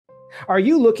Are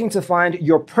you looking to find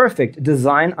your perfect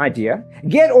design idea?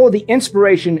 Get all the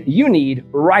inspiration you need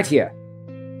right here.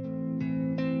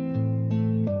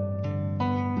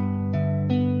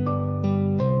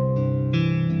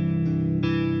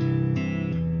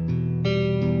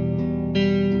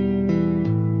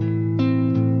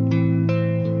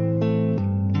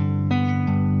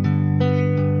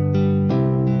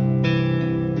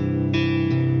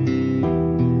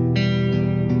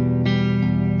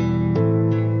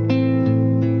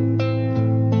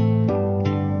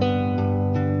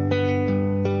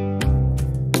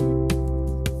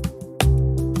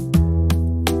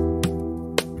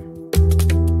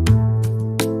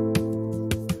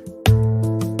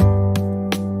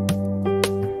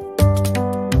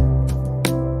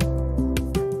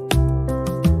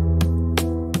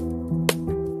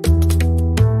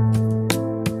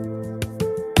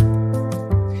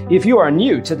 If you are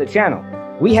new to the channel,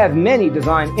 we have many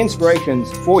design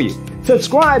inspirations for you.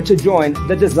 Subscribe to join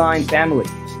the design family.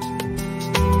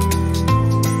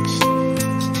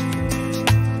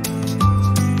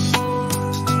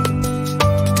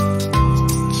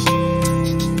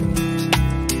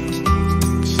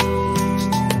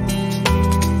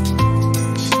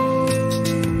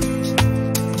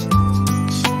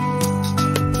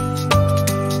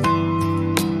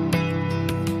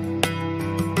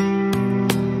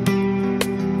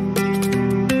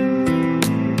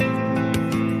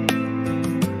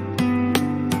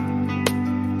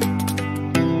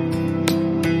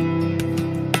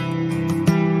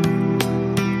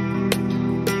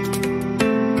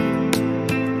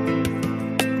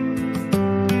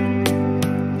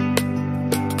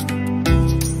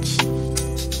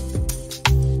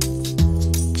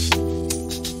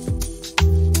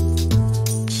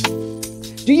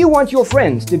 Do you want your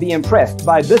friends to be impressed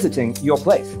by visiting your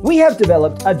place? We have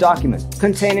developed a document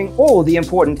containing all the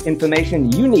important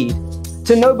information you need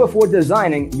to know before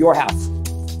designing your house.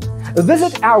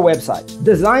 Visit our website,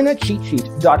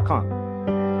 designercheatsheet.com.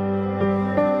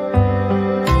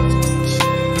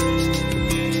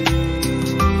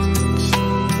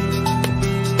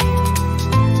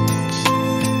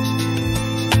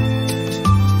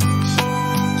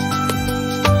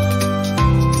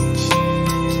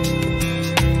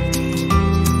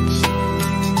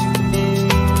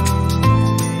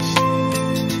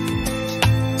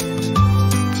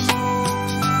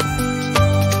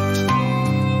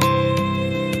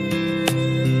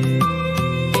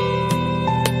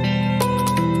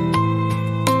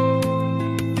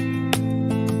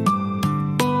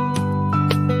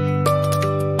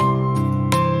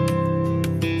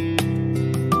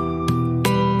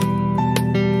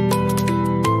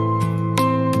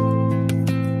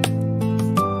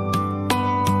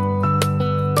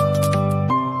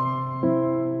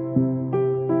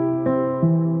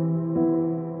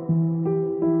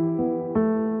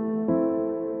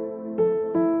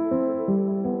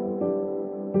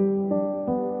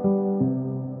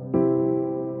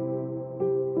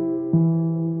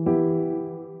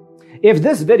 If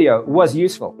this video was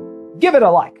useful, give it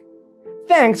a like.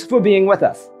 Thanks for being with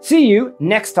us. See you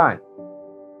next time.